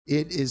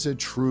It is a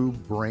true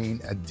brain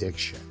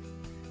addiction.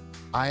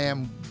 I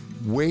am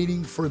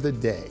waiting for the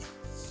day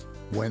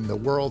when the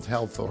World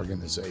Health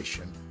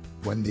Organization,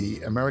 when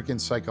the American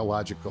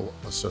Psychological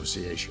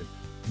Association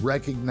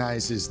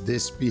recognizes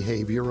this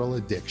behavioral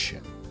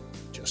addiction,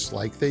 just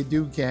like they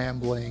do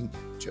gambling,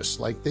 just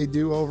like they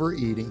do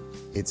overeating.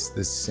 It's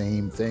the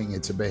same thing.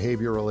 It's a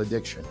behavioral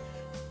addiction.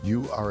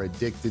 You are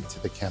addicted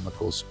to the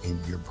chemicals in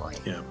your brain.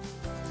 Yeah.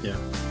 Yeah.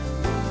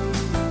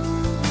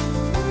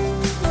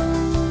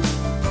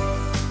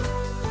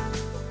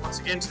 Once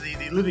again to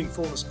the Living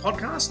Fullness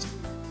podcast.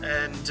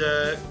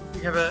 And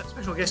we have a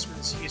special guest with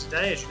us here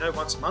today. As you know,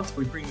 once a month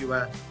we bring you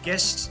a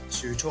guest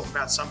to talk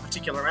about some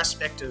particular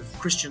aspect of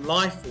Christian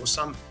life or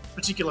some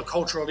particular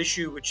cultural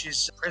issue which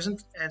is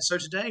present. And so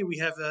today we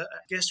have a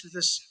guest with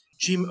us,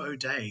 Jim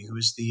O'Day, who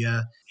is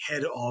the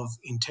head of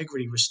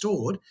Integrity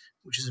Restored,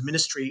 which is a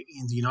ministry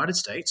in the United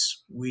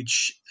States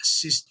which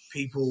assists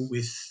people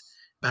with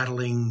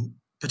battling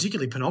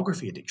particularly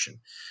pornography addiction.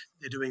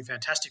 They're doing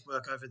fantastic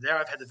work over there.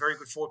 I've had the very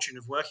good fortune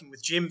of working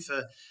with Jim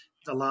for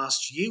the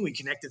last year. We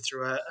connected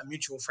through a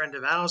mutual friend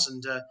of ours,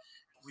 and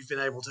we've been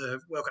able to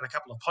work on a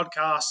couple of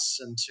podcasts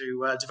and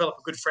to develop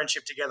a good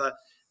friendship together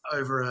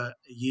over a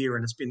year.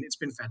 And it's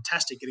been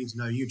fantastic getting to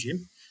know you,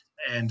 Jim,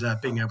 and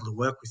being able to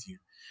work with you.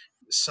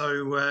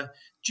 So,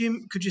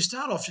 Jim, could you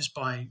start off just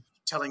by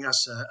telling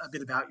us a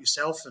bit about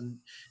yourself and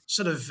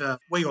sort of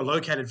where you're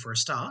located for a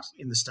start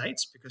in the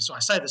States? Because I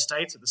say the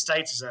States, but the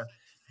States is a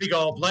big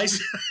old place.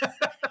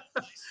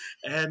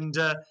 And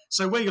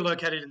so where you're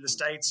located in the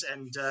States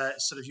and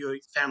sort of your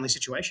family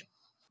situation.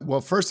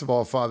 Well, first of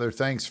all, Father,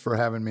 thanks for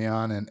having me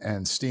on,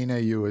 and Stina,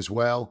 you as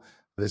well.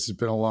 This has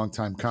been a long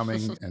time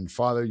coming. And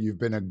Father, you've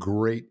been a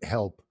great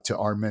help to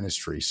our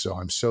ministry. So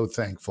I'm so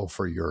thankful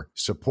for your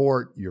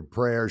support, your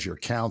prayers, your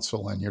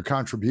counsel, and your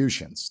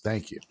contributions.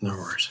 Thank you. No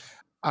worries.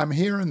 I'm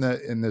here in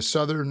the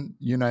southern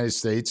United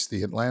States,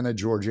 the Atlanta,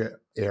 Georgia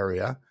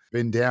area.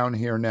 Been down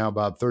here now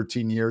about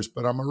 13 years,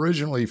 but I'm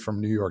originally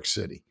from New York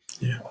City.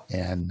 Yeah.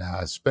 And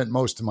spent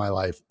most of my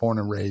life, born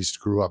and raised,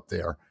 grew up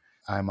there.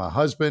 I'm a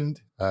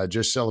husband,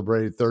 just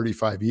celebrated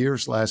 35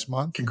 years last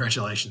month.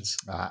 Congratulations.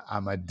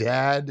 I'm a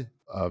dad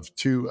of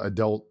 2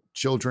 adult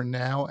children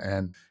now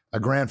and a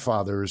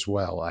grandfather as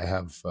well. I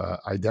have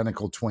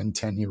identical twin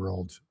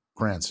 10-year-old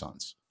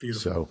grandsons.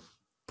 Beautiful. So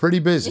pretty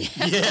busy.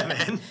 Yeah,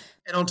 man.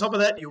 And on top of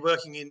that, you're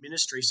working in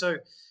ministry. So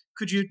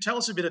could you tell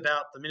us a bit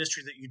about the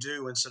ministry that you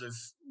do and sort of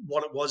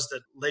what it was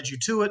that led you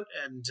to it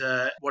and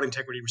what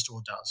Integrity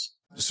Restored does?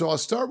 So I'll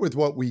start with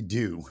what we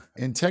do.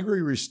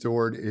 Integrity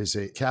Restored is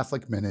a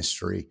Catholic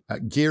ministry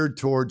geared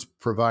towards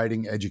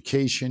providing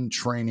education,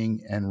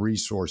 training, and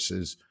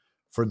resources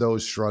for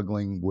those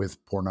struggling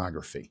with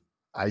pornography.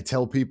 I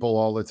tell people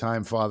all the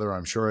time, Father,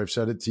 I'm sure I've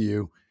said it to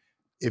you,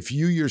 if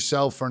you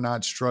yourself are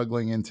not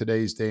struggling in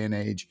today's day and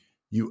age,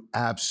 you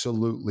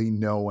absolutely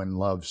know and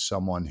love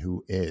someone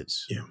who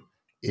is. Yeah.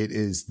 It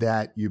is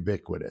that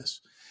ubiquitous.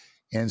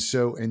 And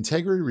so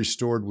Integrity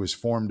Restored was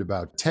formed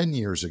about 10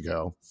 years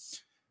ago.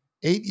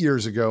 8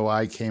 years ago,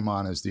 I came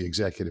on as the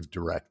executive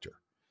director.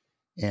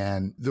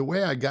 And the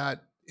way I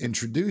got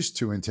introduced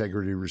to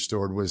Integrity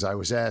Restored was I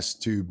was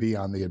asked to be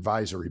on the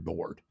advisory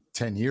board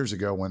 10 years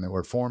ago when they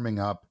were forming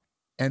up.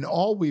 And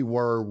all we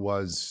were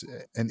was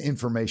an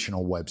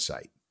informational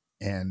website.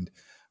 And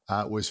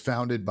it was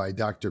founded by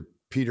Dr.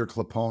 Peter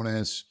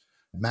Klaponis,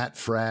 Matt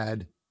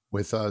Fradd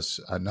with us,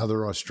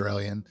 another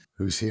Australian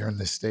who's here in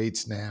the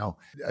States now,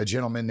 a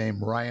gentleman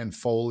named Ryan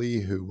Foley,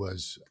 who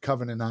was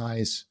Covenant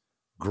Eyes,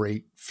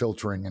 great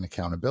filtering and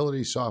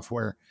accountability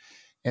software.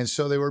 And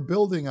so they were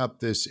building up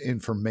this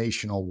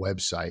informational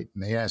website,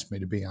 and they asked me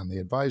to be on the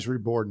advisory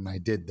board, and I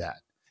did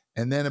that.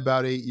 And then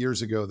about 8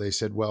 years ago, they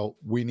said, well,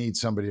 we need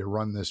somebody to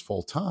run this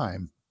full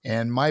time.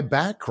 And my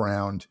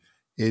background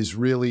is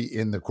really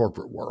in the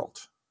corporate world,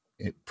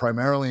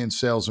 primarily in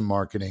sales and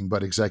marketing,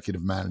 but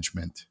executive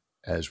management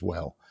as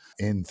well,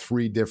 in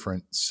 3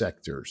 different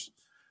sectors: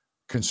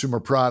 consumer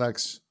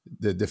products,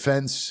 the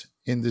defense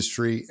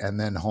industry, and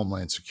then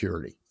homeland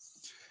security.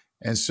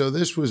 And so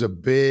this was a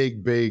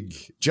big, big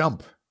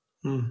jump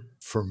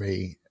for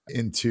me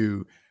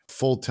into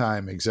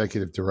full-time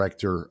executive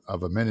director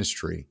of a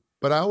ministry.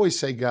 But I always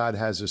say God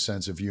has a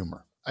sense of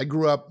humor. I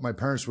grew up, my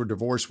parents were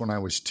divorced when I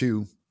was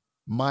 2.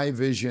 My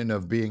vision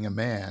of being a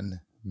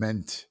man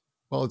meant,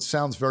 well, it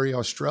sounds very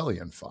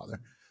Australian, Father.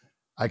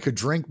 I could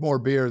drink more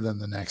beer than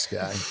the next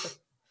guy.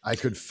 I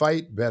could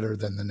fight better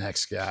than the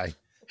next guy.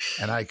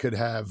 And I could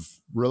have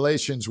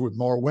relations with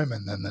more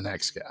women than the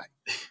next guy.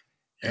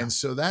 And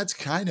so that's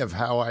kind of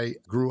how I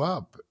grew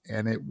up.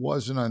 And it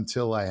wasn't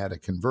until I had a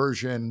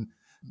conversion,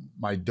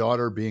 my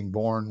daughter being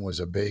born was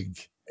a big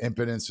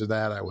impetus of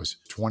that. I was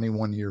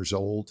 21 years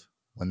old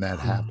when that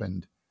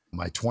happened.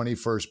 My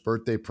 21st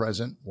birthday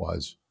present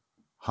was,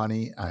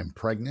 honey, I'm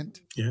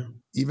pregnant. Yeah.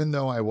 Even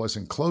though I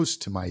wasn't close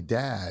to my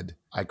dad,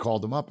 I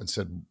called him up and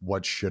said,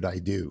 what should I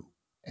do?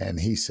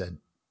 And he said,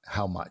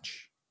 how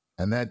much?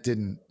 And that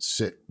didn't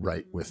sit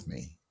right with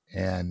me.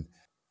 And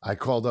I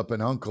called up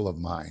an uncle of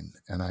mine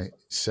and I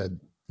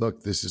said,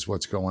 look, this is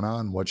what's going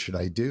on. What should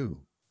I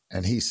do?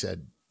 And he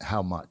said,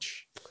 how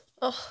much.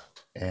 Oh.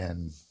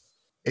 And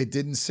it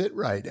didn't sit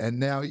right. And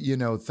now,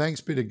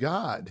 thanks be to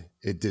God,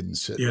 it didn't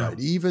sit right.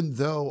 Even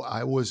though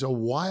I was a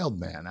wild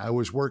man, I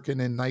was working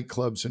in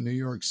nightclubs in New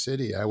York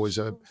City. I was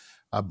a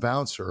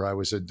bouncer. I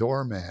was a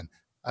doorman.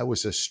 I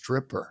was a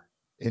stripper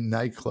in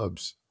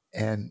nightclubs,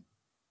 and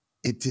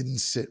it didn't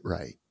sit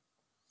right.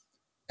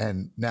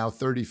 And now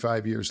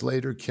 35 years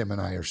later, Kim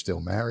and I are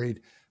still married.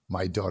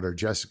 My daughter,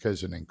 Jessica,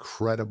 is an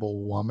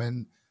incredible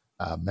woman,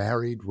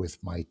 married with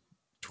my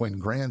twin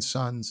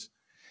grandsons.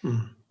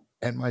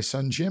 And my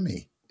son,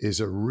 Jimmy, is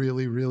a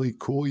really, really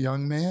cool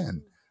young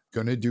man,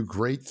 going to do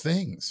great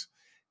things.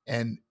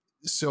 And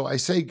so I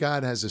say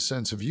God has a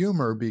sense of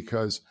humor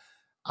because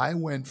I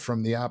went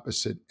from the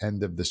opposite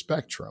end of the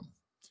spectrum,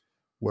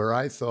 where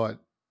I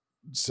thought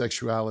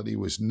sexuality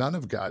was none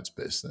of God's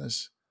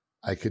business.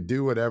 I could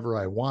do whatever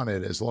I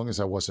wanted as long as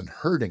I wasn't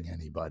hurting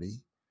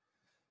anybody,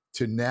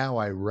 to now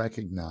I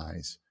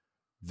recognize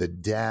the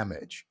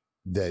damage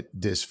that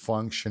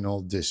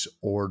dysfunctional,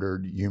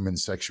 disordered human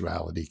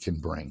sexuality can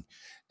bring.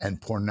 And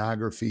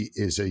pornography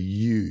is a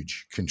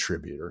huge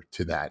contributor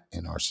to that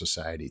in our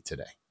society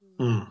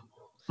today.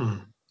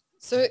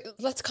 So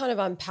let's kind of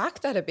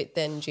unpack that a bit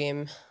then,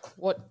 Jim.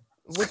 What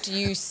do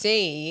you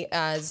see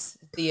as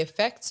the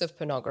effects of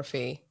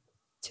pornography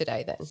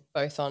today then,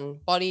 both on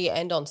body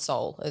and on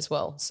soul as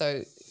well?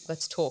 So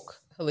let's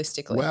talk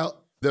holistically.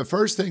 Well, the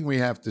first thing we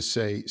have to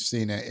say,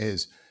 Stina,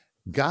 is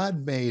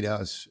God made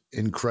us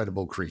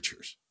incredible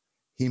creatures.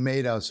 He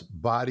made us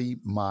body,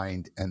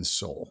 mind, and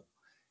soul.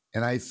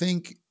 And I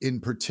think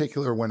in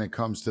particular, when it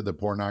comes to the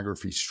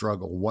pornography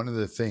struggle, one of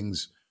the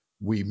things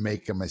we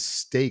make a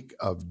mistake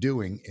of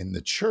doing in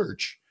the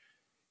church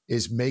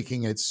is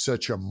making it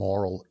such a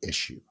moral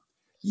issue.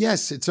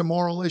 Yes, it's a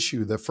moral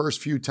issue the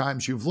first few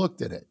times you've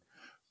looked at it.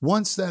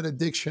 Once that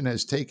addiction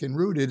has taken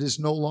root, it is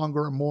no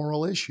longer a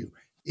moral issue.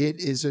 It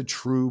is a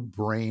true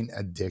brain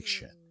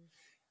addiction.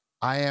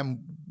 I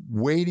am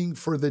waiting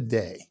for the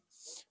day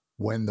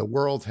when the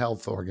World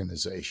Health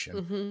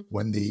Organization,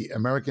 when the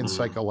American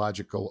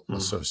Psychological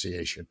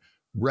Association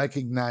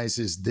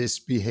recognizes this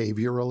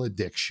behavioral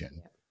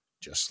addiction,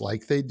 just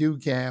like they do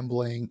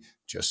gambling,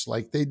 just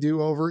like they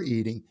do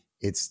overeating.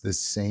 It's the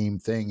same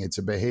thing. It's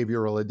a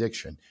behavioral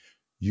addiction.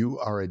 You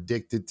are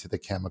addicted to the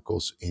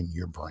chemicals in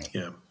your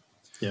brain.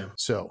 Yeah.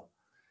 So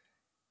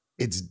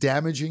it's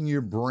damaging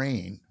your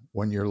brain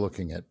when you're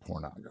looking at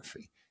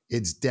pornography.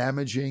 It's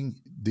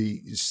damaging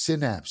the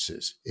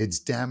synapses. It's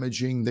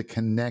damaging the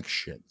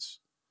connections.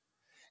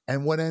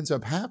 And what ends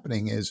up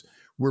happening is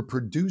we're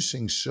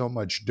producing so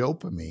much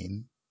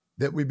dopamine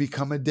that we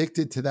become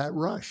addicted to that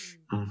rush.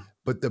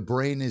 But the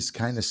brain is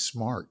kind of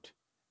smart.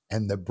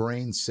 And the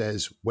brain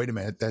says, wait a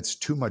minute, that's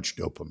too much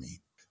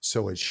dopamine.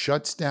 So it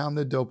shuts down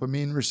the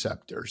dopamine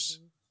receptors,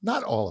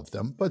 not all of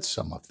them, but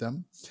some of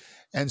them.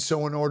 And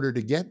so in order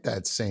to get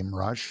that same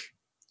rush,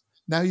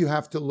 now you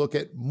have to look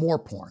at more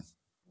porn,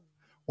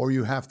 or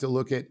you have to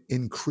look at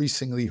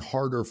increasingly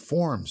harder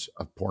forms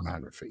of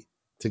pornography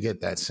to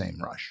get that same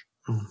rush.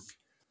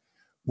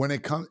 When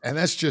it comes, and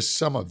that's just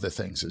some of the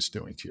things it's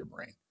doing to your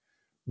brain.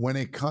 When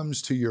it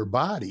comes to your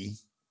body,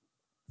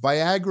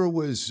 Viagra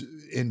was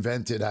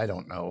invented, I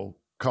don't know,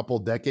 a couple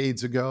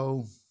decades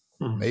ago,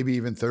 maybe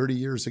even 30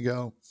 years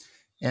ago.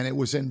 And it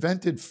was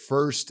invented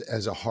first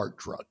as a heart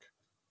drug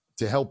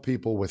to help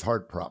people with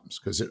heart problems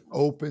because it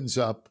opens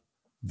up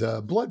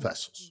the blood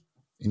vessels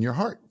in your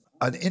heart.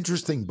 An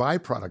interesting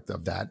byproduct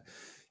of that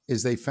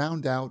is they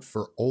found out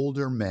for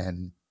older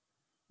men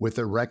with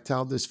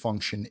erectile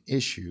dysfunction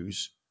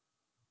issues,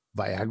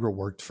 Viagra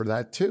worked for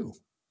that too.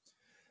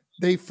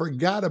 They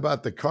forgot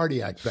about the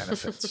cardiac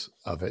benefits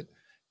of it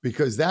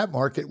because that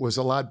market was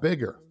a lot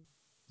bigger.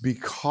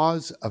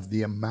 Because of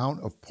the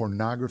amount of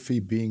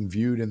pornography being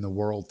viewed in the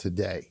world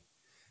today,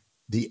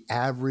 the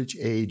average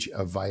age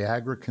of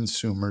Viagra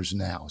consumers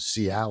now,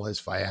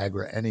 Cialis,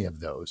 Viagra, any of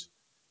those,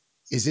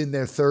 is in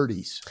their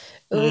 30s.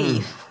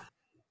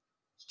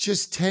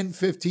 Just 10,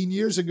 15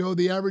 years ago,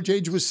 the average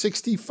age was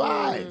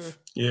 65.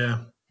 Yeah.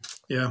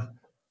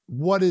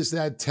 What is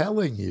that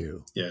telling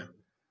you? Yeah.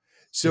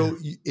 So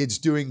it's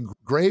doing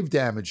grave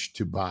damage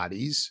to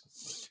bodies.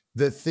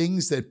 The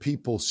things that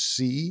people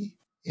see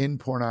in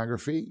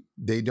pornography,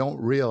 they don't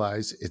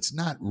realize it's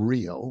not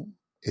real.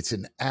 It's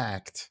an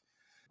act.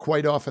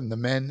 Quite often the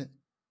men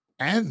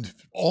and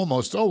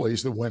almost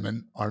always the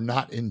women are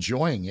not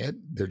enjoying it.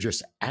 They're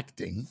just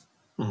acting.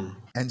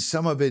 And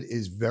some of it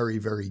is very,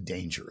 very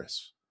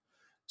dangerous.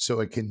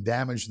 So it can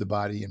damage the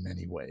body in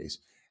many ways.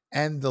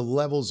 And the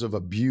levels of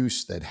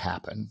abuse that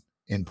happen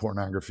in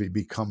pornography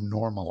become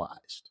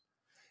normalized.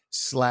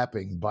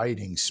 Slapping,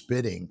 biting,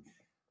 spitting.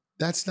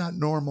 That's not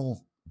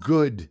normal,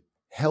 good,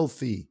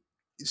 healthy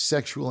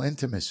sexual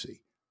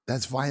intimacy.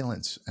 That's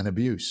violence and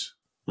abuse.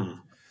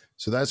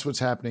 So that's what's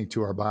happening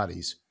to our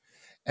bodies.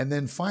 And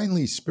then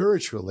finally,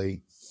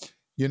 spiritually,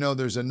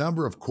 there's a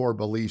number of core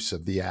beliefs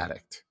of the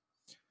addict.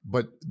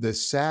 But the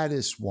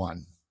saddest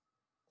one,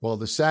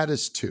 the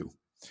saddest two,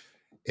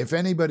 if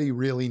anybody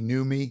really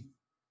knew me,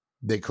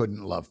 they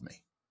couldn't love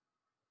me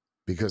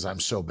because I'm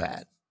so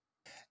bad.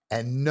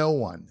 And no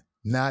one,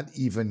 not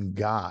even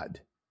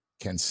God,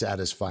 can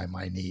satisfy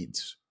my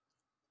needs.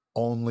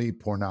 Only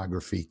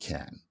pornography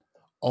can.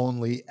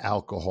 Only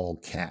alcohol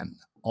can.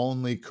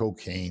 Only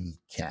cocaine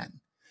can.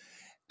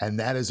 And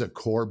that is a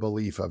core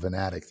belief of an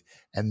addict.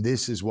 And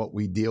this is what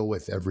we deal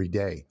with every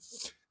day.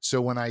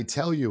 So when I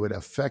tell you it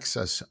affects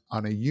us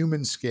on a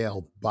human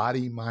scale,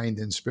 body, mind,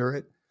 and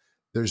spirit,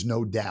 there's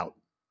no doubt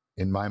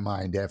in my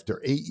mind,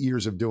 after 8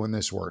 years of doing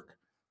this work,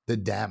 the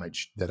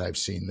damage that I've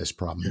seen this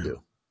problem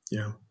do.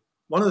 Yeah.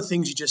 One of the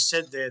things you just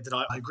said there that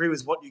I agree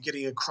with what you're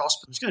getting across,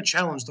 but I'm just going to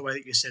challenge the way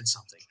that you said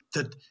something,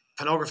 that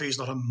pornography is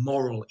not a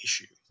moral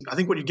issue. I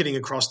think what you're getting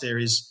across there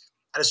is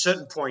at a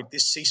certain point,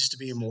 this ceases to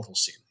be a mortal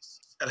sin.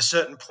 At a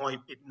certain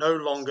point, it no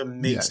longer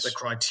meets the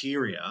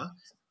criteria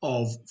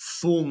of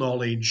full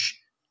knowledge,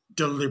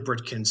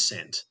 deliberate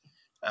consent.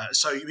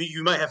 So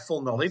you may have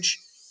full knowledge.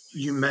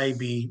 You may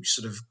be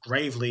sort of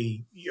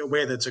gravely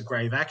aware that it's a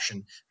grave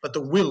action, but the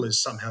will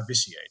is somehow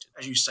vitiated.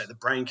 As you say, the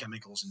brain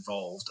chemicals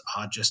involved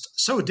are just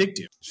so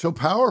addictive. So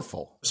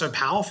powerful. So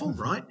powerful,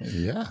 right?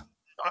 Yeah.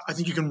 I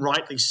think you can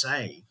rightly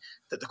say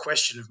that the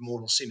question of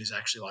mortal sin is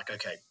actually like,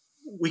 okay,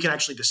 we can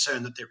actually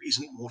discern that there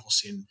isn't mortal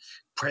sin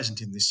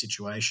present in this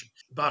situation.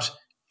 But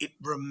it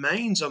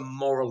remains a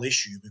moral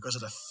issue because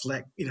it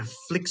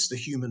afflicts the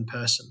human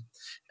person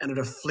and it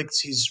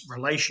afflicts his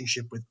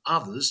relationship with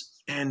others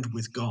and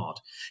with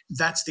God.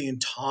 That's the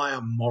entire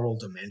moral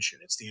dimension.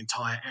 It's the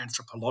entire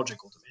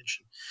anthropological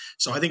dimension.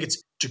 So I think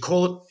it's to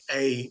call it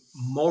a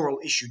moral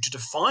issue, to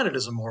define it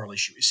as a moral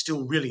issue is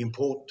still really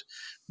important,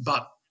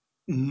 but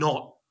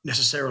not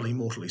necessarily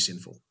mortally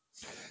sinful.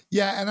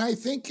 Yeah, and I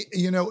think,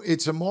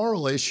 it's a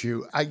moral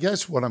issue. I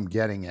guess what I'm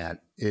getting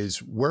at is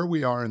where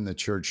we are in the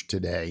church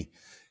today.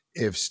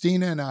 If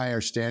Stina and I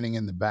are standing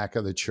in the back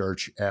of the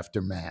church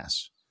after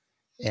Mass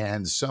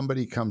and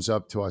somebody comes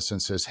up to us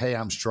and says, hey,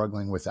 I'm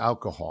struggling with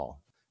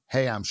alcohol.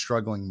 Hey, I'm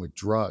struggling with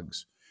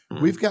drugs.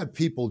 We've got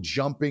people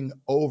jumping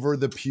over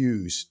the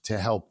pews to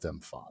help them,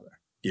 Father.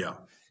 Yeah.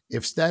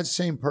 If that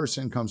same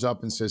person comes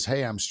up and says,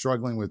 hey, I'm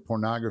struggling with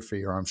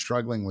pornography or I'm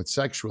struggling with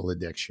sexual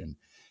addiction,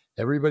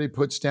 everybody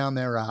puts down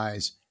their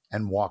eyes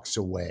and walks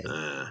away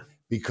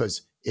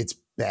because it's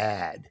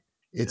bad.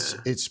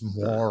 It's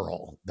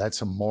moral.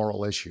 That's a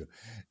moral issue.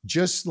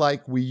 Just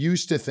like we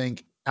used to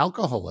think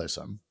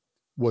alcoholism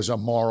was a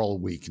moral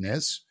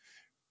weakness,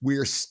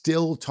 we're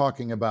still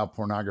talking about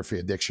pornography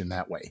addiction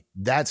that way.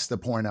 That's the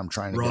point I'm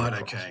trying to get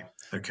across.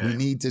 Okay. We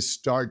need to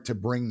start to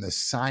bring the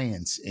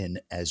science in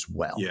as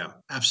well. Yeah,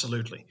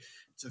 absolutely.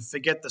 To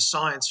forget the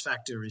science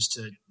factor is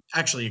to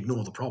actually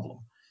ignore the problem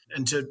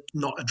and to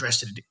not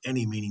address it in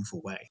any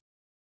meaningful way.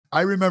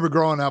 I remember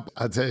growing up,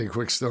 I'll tell you a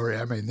quick story.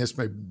 I mean, this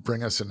may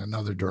bring us in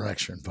another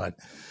direction, but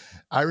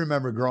I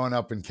remember growing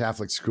up in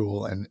Catholic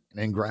school and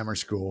in grammar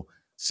school,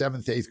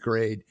 7th, 8th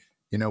grade,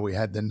 we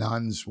had the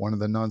nuns. One of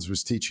the nuns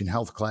was teaching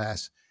health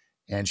class,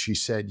 and she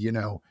said,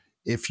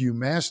 if you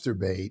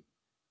masturbate,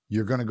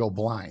 you're going to go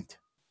blind.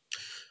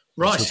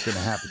 Right. That's what's going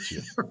to happen to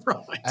you.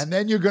 Right. And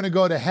then you're going to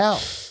go to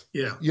hell.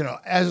 Yeah.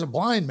 As a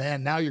blind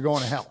man, now you're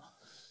going to hell.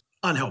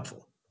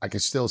 Unhelpful. I can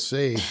still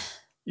see.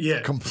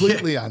 Yeah.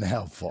 Completely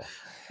unhelpful.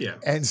 Yeah.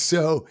 And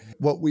so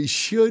what we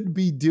should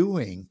be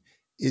doing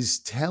is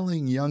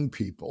telling young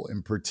people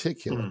in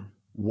particular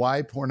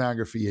why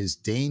pornography is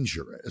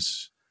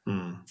dangerous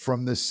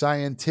from the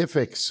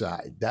scientific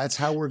side. That's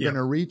how we're going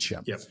to reach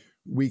them. Yep.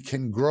 We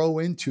can grow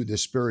into the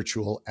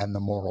spiritual and the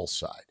moral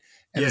side.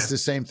 And it's the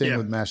same thing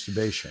with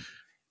masturbation.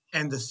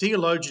 And the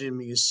theologian in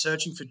me is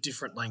searching for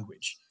different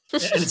language. Hey,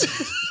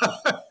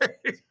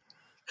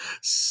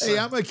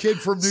 I'm a kid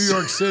from New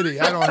York City.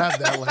 I don't have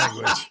that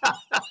language.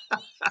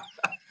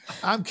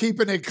 I'm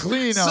keeping it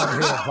clean out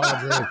here,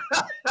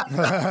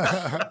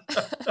 Padre.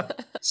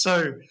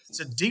 So it's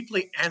a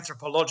deeply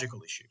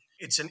anthropological issue.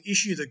 It's an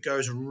issue that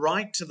goes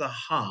right to the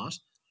heart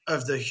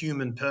of the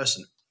human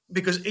person.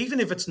 Because even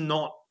if it's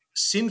not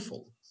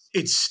sinful,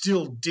 it's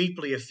still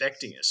deeply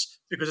affecting us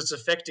because it's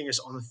affecting us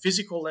on a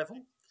physical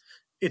level.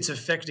 It's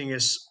affecting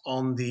us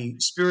on the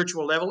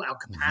spiritual level, our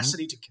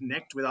capacity to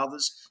connect with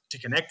others, to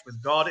connect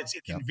with God. It's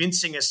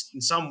convincing us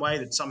in some way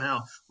that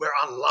somehow we're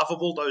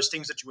unlovable, those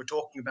things that you were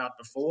talking about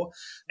before,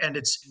 and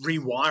it's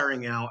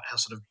rewiring our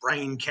sort of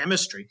brain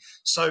chemistry.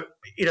 So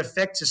it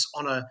affects us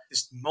on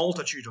this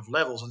multitude of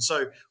levels. And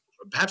so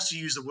perhaps to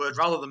use the word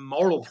rather than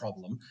moral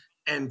problem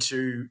and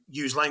to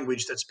use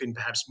language that's been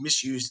perhaps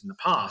misused in the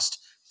past,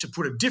 to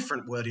put a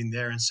different word in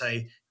there and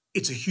say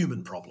it's a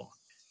human problem.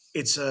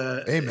 It's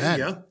a... Amen.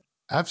 Yeah.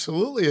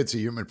 Absolutely, it's a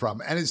human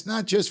problem. And it's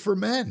not just for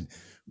men.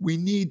 We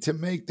need to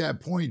make that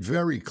point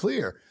very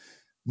clear.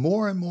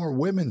 More and more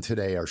women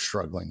today are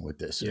struggling with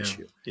this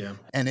issue. Yeah.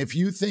 And if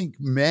you think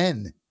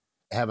men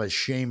have a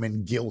shame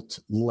and guilt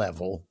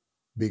level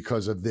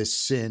because of this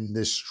sin,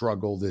 this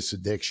struggle, this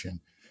addiction,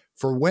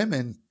 for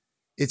women,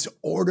 it's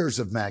orders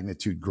of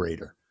magnitude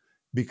greater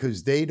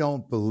because they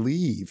don't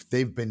believe,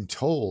 they've been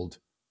told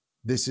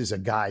this is a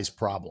guy's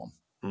problem.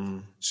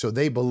 So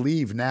they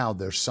believe now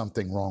there's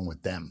something wrong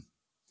with them.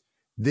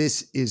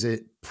 This is a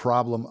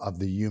problem of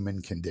the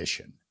human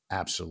condition.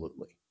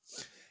 Absolutely.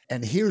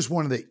 And here's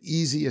one of the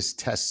easiest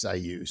tests I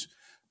use.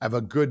 I have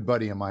a good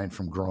buddy of mine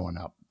from growing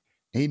up.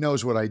 He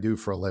knows what I do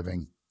for a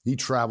living. He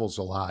travels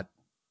a lot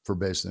for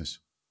business,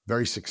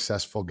 very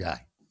successful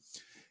guy.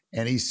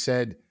 And he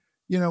said,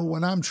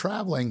 when I'm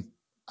traveling,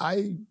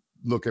 I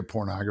look at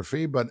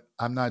pornography, but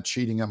I'm not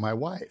cheating on my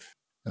wife.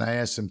 And I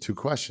asked him 2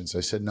 questions. I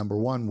said, number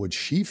one, would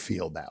she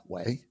feel that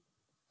way?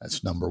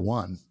 That's number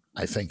one.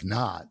 I think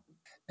not.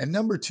 And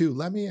number 2,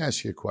 let me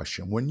ask you a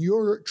question. When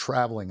you're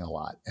traveling a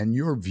lot and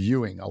you're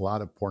viewing a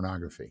lot of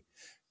pornography,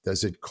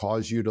 does it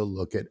cause you to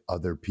look at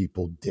other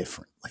people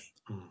differently?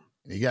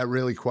 And he got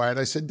really quiet.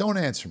 I said, don't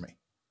answer me.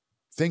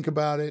 Think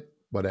about it,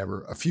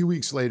 whatever. A few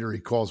weeks later, he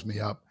calls me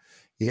up.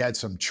 He had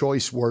some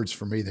choice words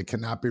for me that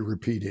cannot be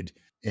repeated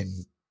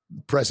in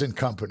present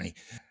company.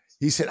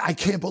 He said, I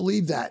can't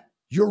believe that.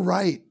 You're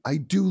right. I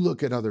do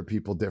look at other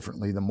people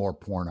differently the more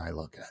porn I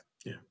look at.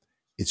 Yeah.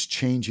 It's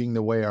changing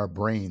the way our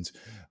brains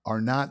are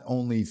not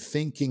only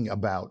thinking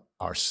about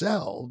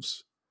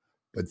ourselves,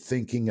 but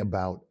thinking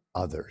about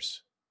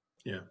others.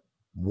 Yeah.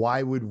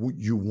 Why would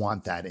you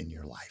want that in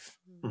your life?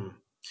 Mm.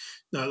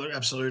 No, look,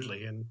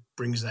 absolutely. And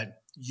brings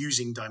that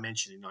using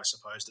dimension in, I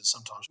suppose, that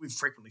sometimes we've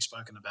frequently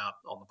spoken about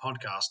on the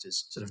podcast,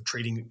 is sort of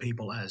treating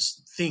people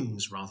as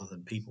things rather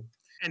than people,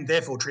 and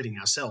therefore treating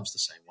ourselves the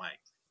same way.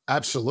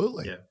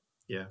 Absolutely. Yeah.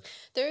 Yeah.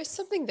 There is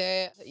something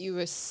there that you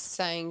were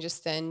saying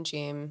just then,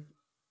 Jim,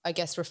 I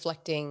guess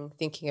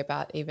thinking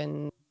about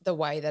even the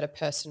way that a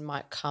person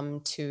might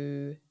come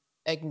to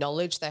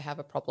acknowledge they have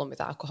a problem with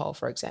alcohol,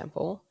 for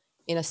example.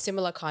 In a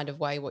similar kind of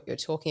way, what you're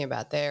talking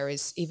about there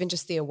is even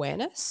just the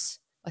awareness.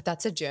 Like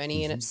that's a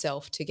journey in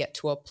itself to get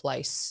to a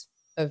place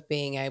of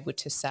being able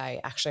to say,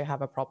 actually, I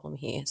have a problem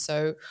here.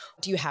 So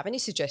do you have any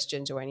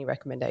suggestions or any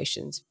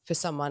recommendations for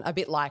someone a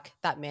bit like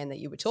that man that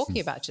you were talking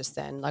about just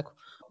then? Like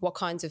what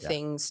kinds of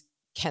things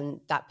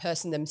can that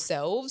person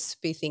themselves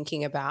be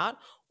thinking about,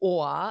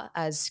 or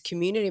as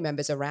community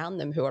members around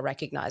them who are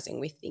recognizing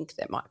we think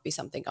there might be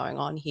something going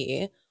on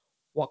here,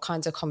 what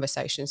kinds of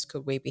conversations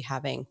could we be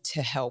having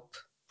to help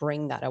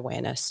bring that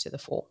awareness to the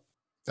fore?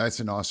 That's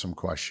an awesome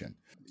question.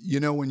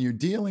 When you're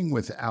dealing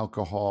with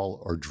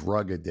alcohol or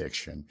drug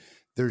addiction,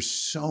 there's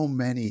so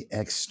many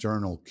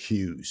external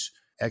cues,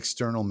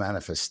 external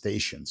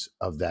manifestations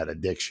of that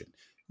addiction.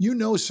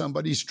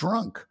 Somebody's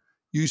drunk.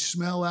 You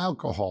smell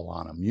alcohol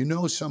on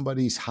them.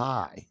 Somebody's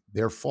high.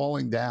 They're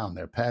falling down.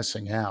 They're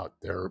passing out.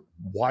 They're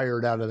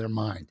wired out of their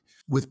mind.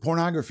 With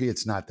pornography,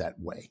 it's not that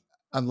way.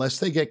 Unless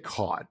they get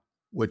caught,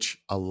 which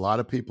a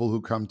lot of people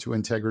who come to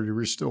Integrity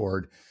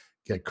Restored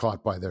get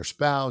caught by their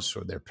spouse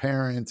or their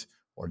parent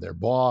or their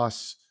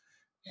boss,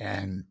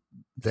 and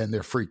then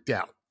they're freaked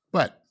out.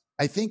 But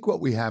I think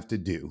what we have to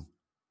do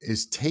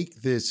is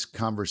take this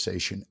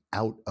conversation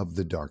out of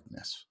the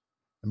darkness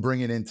and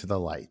bring it into the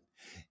light.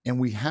 And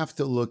we have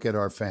to look at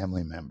our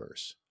family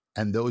members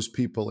and those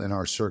people in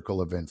our circle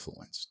of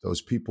influence,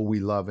 those people we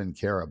love and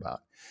care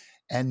about,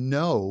 and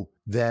know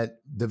that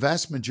the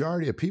vast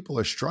majority of people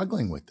are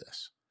struggling with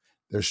this.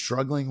 They're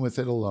struggling with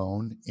it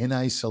alone, in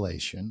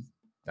isolation.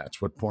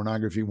 That's what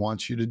pornography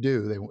wants you to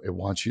do. It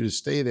wants you to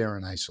stay there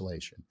in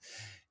isolation.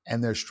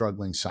 And they're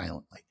struggling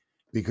silently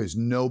because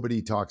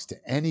nobody talks to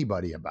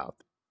anybody about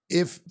them.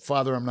 If,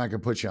 Father, I'm not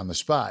going to put you on the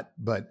spot,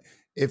 but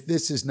if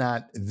this is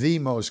not the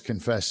most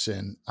confessed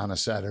sin on a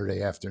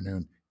Saturday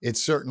afternoon,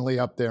 it's certainly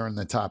up there in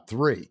the top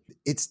 3.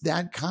 It's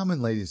that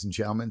common, ladies and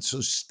gentlemen.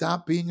 So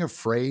stop being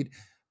afraid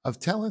of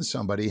telling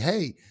somebody,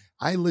 hey,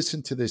 I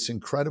listened to this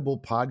incredible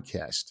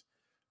podcast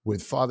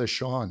with Father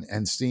Sean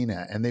and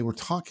Stina, and they were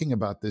talking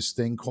about this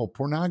thing called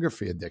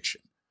pornography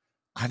addiction.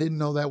 I didn't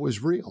know that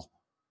was real.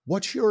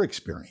 What's your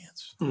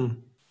experience?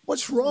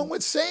 What's wrong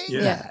with saying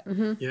that?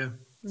 Yeah.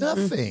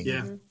 Nothing.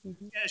 Yeah.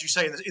 As you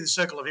say, in the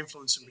circle of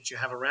influence in which you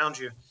have around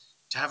you,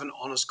 to have an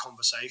honest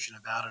conversation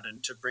about it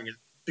and to bring it,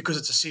 because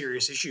it's a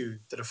serious issue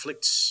that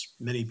afflicts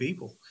many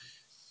people,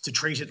 to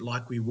treat it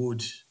like we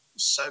would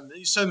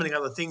so many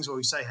other things where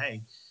we say,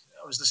 hey,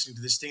 I was listening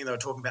to this thing and they were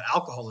talking about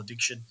alcohol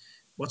addiction.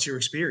 What's your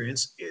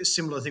experience? It's a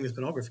similar thing with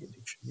pornography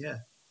addiction. Yeah.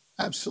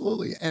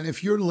 Absolutely. And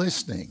if you're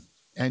listening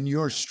and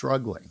you're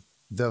struggling,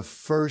 the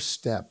first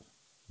step,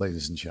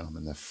 ladies and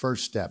gentlemen, the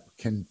first step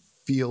can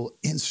feel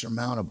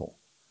insurmountable.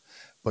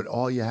 But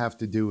all you have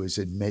to do is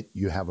admit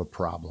you have a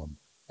problem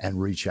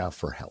and reach out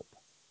for help.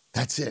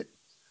 That's it.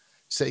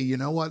 Say, you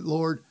know what,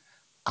 Lord,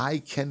 I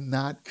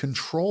cannot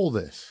control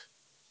this.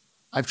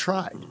 I've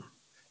tried.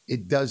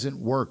 It doesn't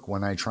work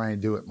when I try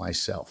and do it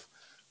myself.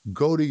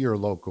 Go to your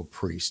local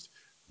priest.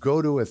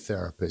 Go to a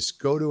therapist.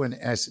 Go to an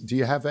S. Do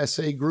you have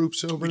SA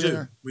groups over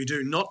there? We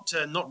do. Not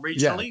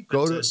regionally,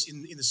 but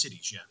in the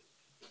cities, yeah.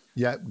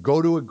 Yeah,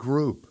 go to a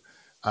group.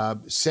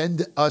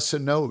 Send us a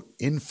note,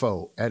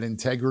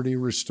 info@Integrity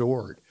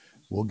Restored.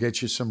 We'll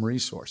get you some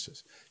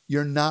resources.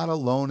 You're not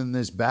alone in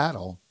this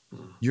battle.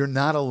 You're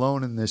not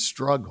alone in this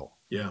struggle.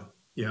 Yeah,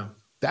 yeah.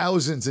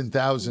 Thousands and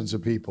thousands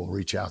of people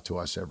reach out to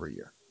us every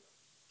year.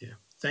 Yeah.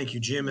 Thank you,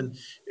 Jim. And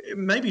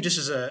maybe just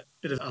as a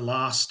bit of a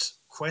last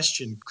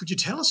question, could you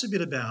tell us a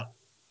bit about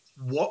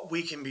what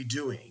we can be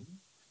doing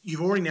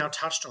you've already now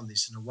touched on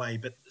this in a way,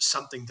 but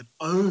something that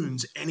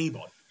owns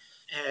anybody.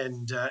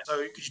 And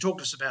so could you talk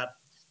to us about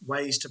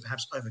ways to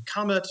perhaps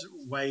overcome it,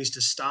 ways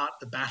to start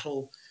the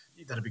battle?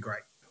 That'd be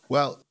great.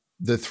 Well,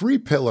 the 3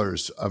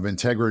 pillars of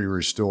Integrity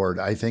Restored,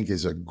 I think,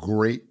 is a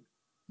great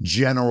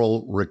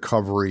general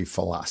recovery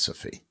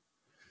philosophy.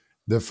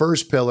 The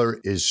first pillar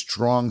is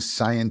strong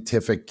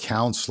scientific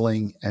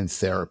counseling and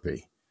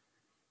therapy.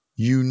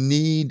 You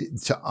need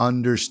to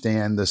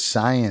understand the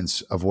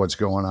science of what's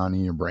going on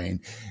in your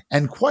brain.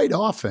 And quite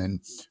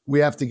often, we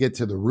have to get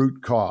to the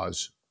root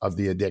cause of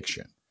the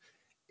addiction.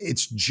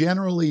 It's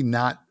generally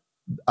not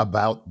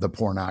about the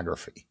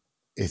pornography.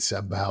 It's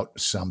about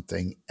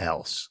something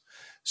else.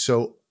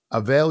 So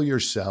avail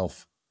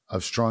yourself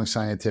of strong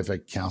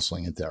scientific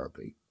counseling and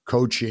therapy,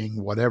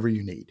 coaching, whatever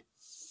you need.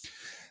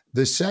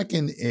 The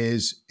second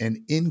is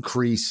an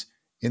increase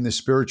in the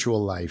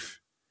spiritual life,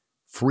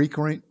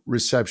 frequent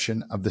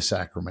reception of the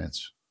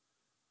sacraments,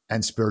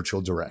 and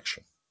spiritual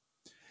direction.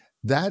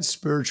 That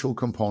spiritual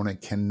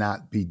component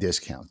cannot be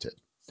discounted.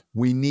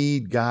 We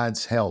need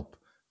God's help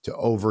to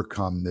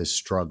overcome this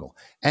struggle.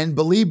 And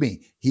believe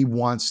me, He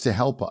wants to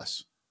help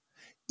us.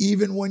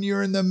 Even when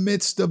you're in the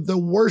midst of the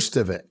worst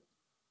of it,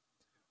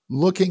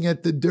 looking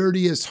at the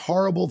dirtiest,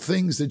 horrible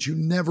things that you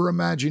never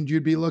imagined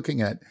you'd be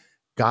looking at,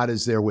 God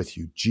is there with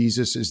you.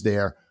 Jesus is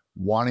there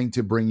wanting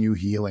to bring you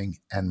healing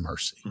and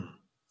mercy.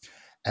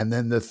 And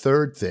then the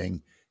third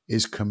thing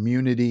is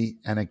community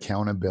and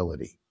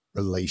accountability,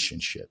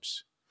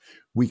 relationships.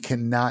 We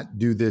cannot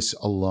do this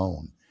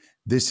alone.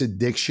 This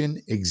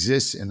addiction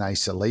exists in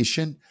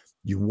isolation.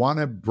 You want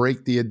to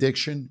break the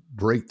addiction,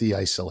 break the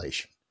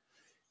isolation.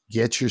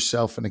 Get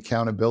yourself an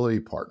accountability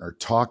partner.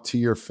 Talk to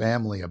your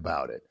family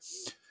about it.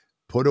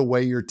 Put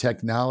away your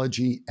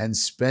technology and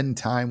spend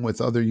time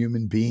with other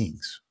human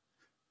beings.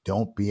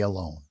 Don't be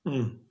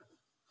alone.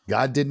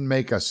 God didn't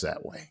make us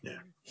that way. Yeah.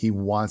 He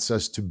wants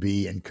us to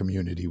be in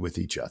community with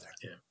each other.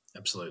 Yeah,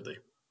 absolutely.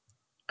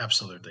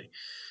 Absolutely.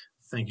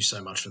 Thank you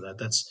so much for that.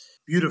 That's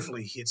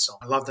beautifully hits on.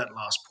 I love that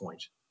last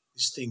point.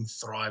 This thing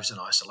thrives in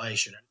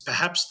isolation.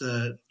 Perhaps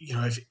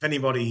if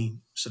anybody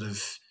sort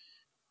of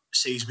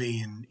sees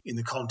me in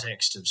the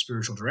context of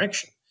spiritual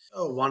direction,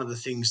 one of the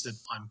things that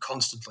I'm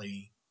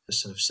constantly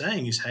sort of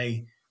saying is,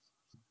 hey,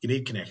 you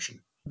need connection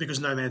because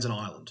no man's an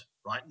island,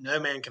 right? No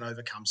man can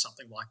overcome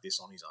something like this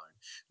on his own.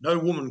 No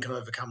woman can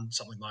overcome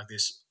something like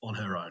this on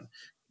her own.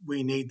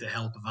 We need the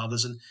help of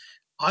others. And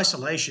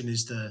isolation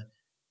is the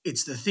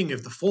thing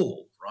of the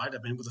fall, right? I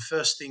mean, the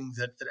first thing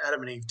that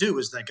Adam and Eve do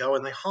is they go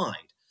and they hide.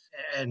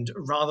 And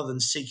rather than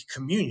seek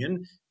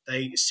communion,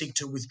 they seek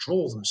to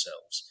withdraw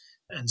themselves.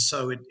 And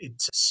so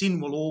sin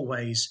will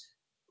always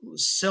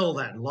sell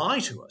that lie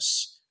to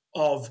us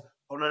of,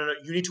 oh, no,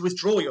 you need to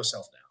withdraw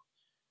yourself now.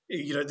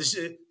 This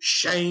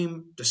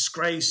shame,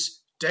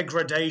 disgrace,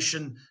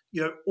 degradation,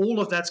 all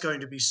of that's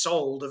going to be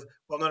sold of,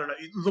 well, no,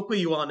 look where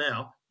you are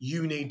now.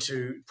 You need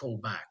to pull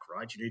back,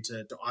 right? You need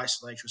to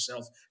isolate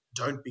yourself.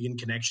 Don't be in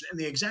connection. And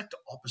the exact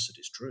opposite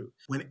is true.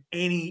 When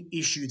any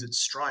issue that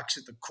strikes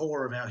at the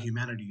core of our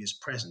humanity is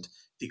present,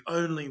 the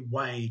only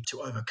way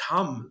to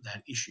overcome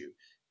that issue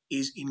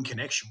is in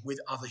connection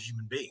with other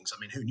human beings. I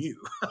mean, who knew?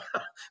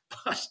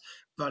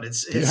 but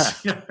it's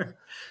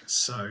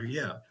so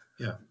yeah.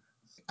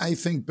 I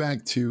think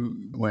back to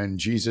when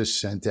Jesus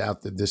sent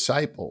out the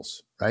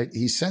disciples, right?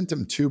 He sent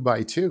them 2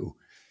 by 2.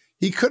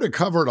 He could have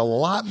covered a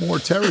lot more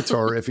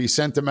territory if he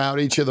sent them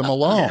out, each of them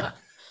alone. Yeah.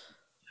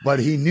 But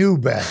he knew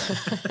better,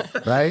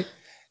 right?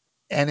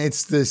 And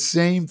it's the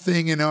same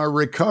thing in our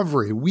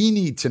recovery. We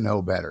need to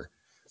know better.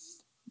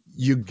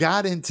 You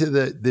got into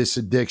this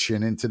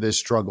addiction, into this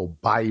struggle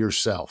by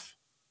yourself.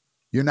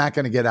 You're not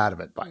going to get out of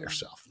it by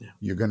yourself. Yeah.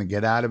 You're going to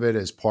get out of it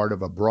as part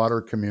of a broader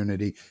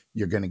community.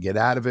 You're going to get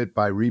out of it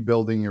by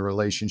rebuilding your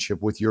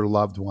relationship with your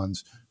loved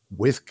ones,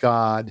 with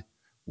God,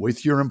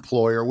 with your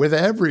employer, with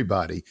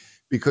everybody,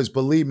 because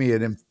believe me,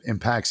 it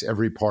impacts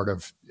every part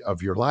of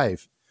your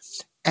life.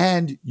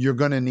 And you're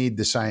going to need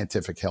the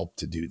scientific help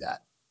to do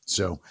that.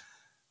 So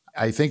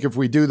I think if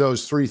we do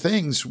those 3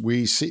 things,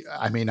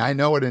 I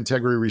know at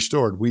Integrity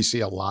Restored, we see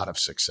a lot of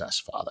success,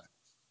 Father.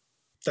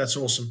 That's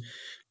awesome.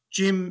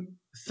 Jim,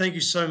 thank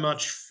you so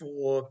much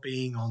for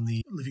being on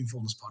the Living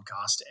Fullness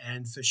podcast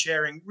and for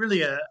sharing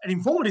really an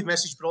informative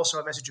message, but also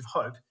a message of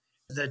hope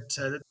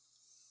that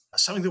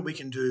something that we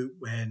can do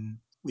when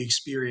we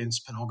experience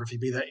pornography,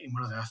 be that in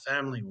one of our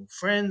family or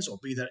friends or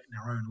be that in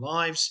our own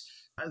lives,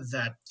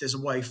 that there's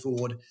a way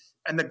forward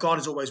and that God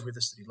is always with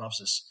us, that He loves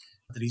us,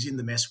 that He's in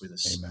the mess with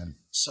us. Amen.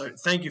 So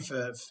thank you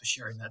for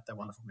sharing that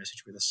wonderful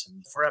message with us.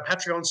 And for our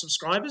Patreon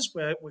subscribers,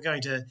 we're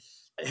going to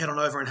head on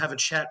over and have a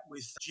chat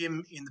with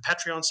Jim in the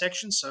Patreon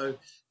section. So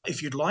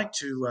if you'd like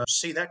to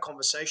see that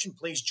conversation,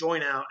 please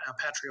join our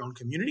Patreon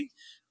community.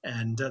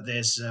 And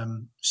there's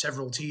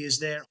several tiers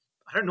there.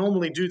 I don't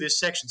normally do this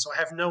section, so I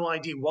have no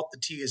idea what the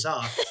tiers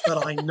are,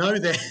 but I know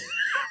they're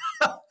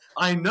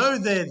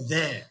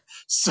there.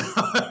 So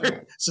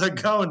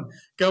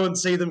go and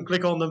see them,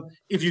 click on them.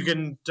 If you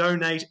can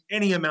donate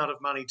any amount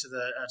of money to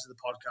the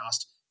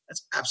podcast,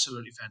 that's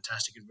absolutely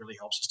fantastic. It really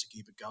helps us to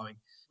keep it going.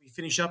 We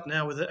finish up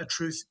now with a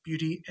truth,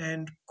 beauty,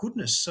 and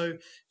goodness. So,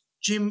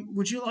 Jim,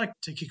 would you like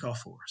to kick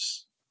off for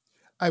us?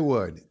 I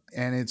would.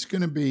 And it's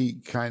going to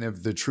be kind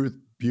of the truth,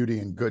 beauty,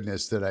 and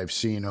goodness that I've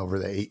seen over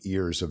the 8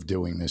 years of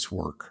doing this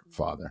work,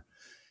 Father.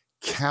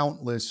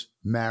 Countless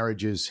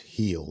marriages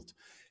healed.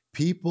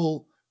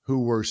 People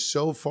who were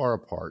so far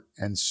apart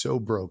and so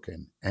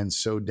broken and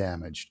so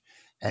damaged,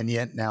 and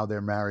yet now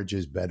their marriage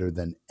is better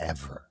than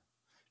ever.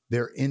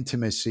 Their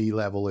intimacy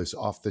level is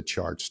off the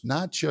charts,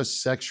 not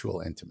just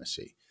sexual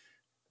intimacy,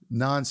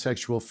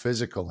 non-sexual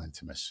physical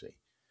intimacy,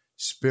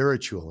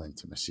 spiritual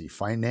intimacy,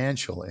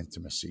 financial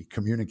intimacy,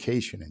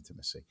 communication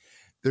intimacy.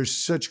 There's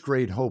such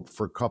great hope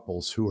for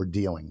couples who are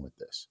dealing with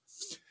this.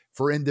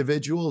 For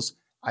individuals,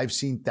 I've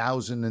seen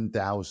thousands and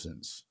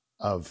thousands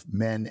of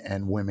men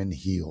and women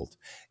healed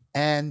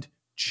and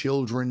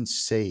children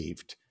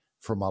saved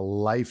from a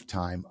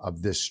lifetime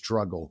of this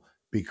struggle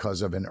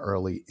because of an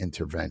early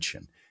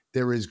intervention.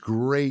 There is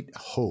great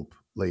hope,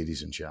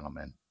 ladies and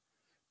gentlemen,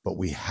 but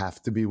we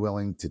have to be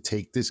willing to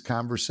take this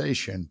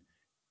conversation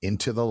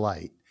into the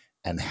light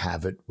and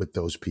have it with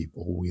those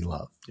people we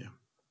love.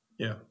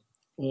 Yeah.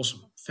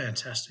 Awesome.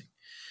 Fantastic.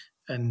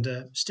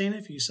 And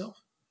Stina, for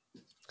yourself?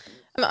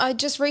 I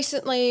just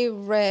recently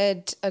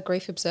read A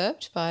Grief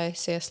Observed by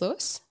C.S.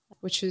 Lewis,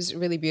 which was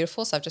really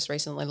beautiful. So I've just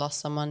recently lost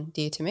someone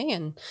dear to me,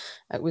 and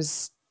it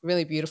was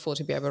really beautiful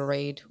to be able to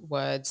read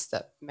words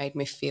that made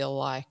me feel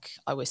like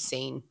I was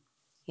seen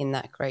in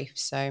that grief.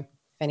 So if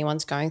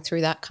anyone's going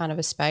through that kind of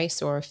a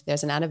space, or if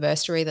there's an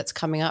anniversary that's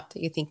coming up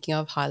that you're thinking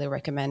of, highly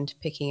recommend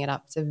picking it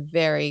up. It's a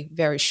very,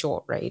 very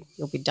short read.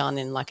 You'll be done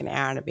in like an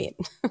hour and a bit.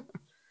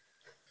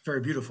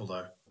 Very beautiful,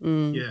 though.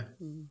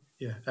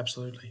 Yeah,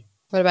 absolutely.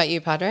 What about you,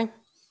 Padre?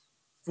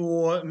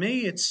 For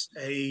me, it's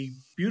a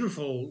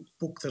beautiful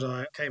book that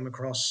I came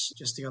across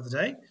just the other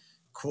day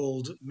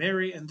called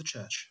Mary and the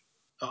Church.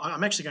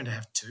 I'm actually going to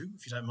have two,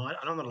 if you don't mind.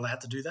 I'm not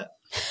allowed to do that.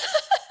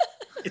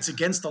 It's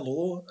against the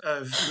law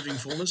of living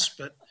fullness,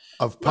 but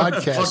of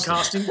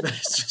podcasting.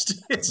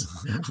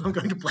 But I'm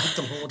going to break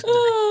the law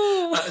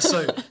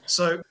today.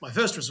 So my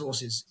first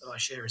resource I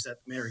share is that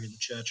Mary and the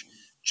Church.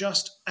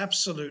 Just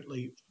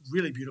absolutely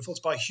really beautiful. It's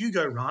by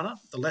Hugo Rana,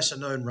 the lesser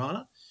known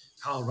Rana.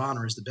 Karl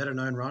Rana is the better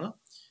known Rana.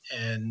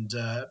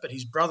 But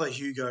his brother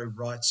Hugo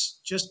writes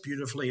just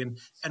beautifully and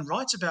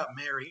writes about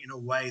Mary in a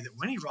way that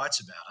when he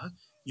writes about her,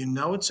 you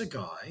know it's a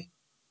guy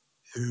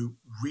who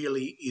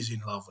really is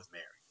in love with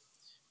Mary.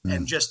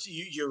 And just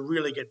you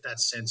really get that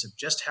sense of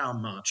just how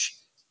much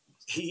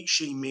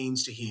she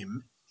means to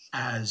him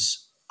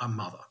as a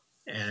mother.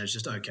 And it's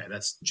just, okay,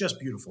 that's just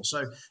beautiful.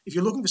 So if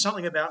you're looking for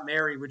something about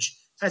Mary, which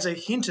has a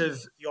hint of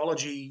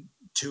theology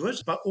to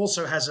it, but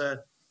also has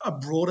a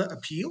broader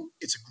appeal,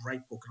 it's a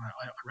great book, and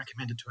I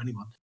recommend it to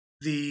anyone.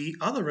 The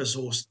other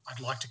resource I'd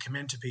like to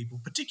commend to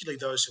people, particularly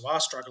those who are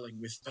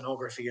struggling with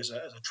pornography as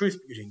a truth,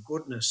 beauty, and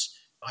goodness,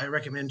 I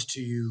recommend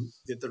to you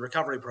that the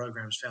recovery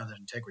programs found at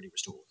Integrity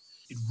Restored.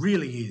 It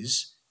really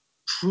is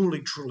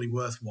truly, truly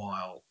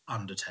worthwhile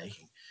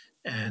undertaking.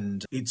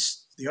 And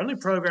it's the only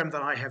program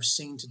that I have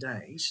seen to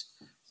date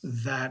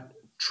that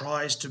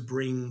tries to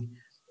bring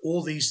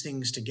all these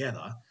things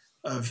together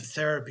of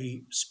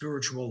therapy,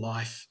 spiritual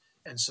life,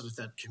 and sort of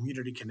that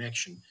community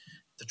connection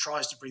that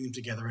tries to bring them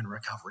together in a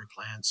recovery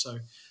plan. So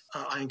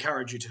I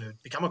encourage you to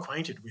become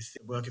acquainted with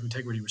the work of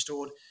Integrity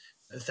Restored.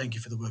 Thank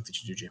you for the work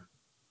that you do, Jim.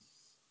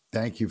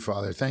 Thank you,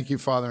 Father. Thank you,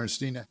 Father and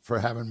Stina, for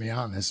having me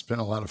on. It's been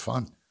a lot of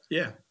fun.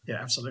 Yeah,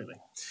 absolutely.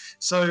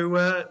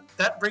 So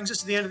that brings us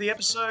to the end of the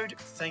episode.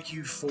 Thank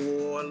you for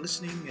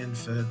listening and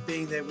for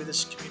being there with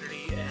us,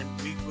 community,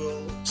 and we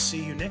will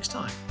see you next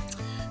time.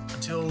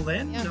 Until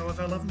then, know of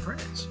our love and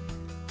prayers.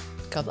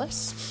 God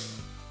bless.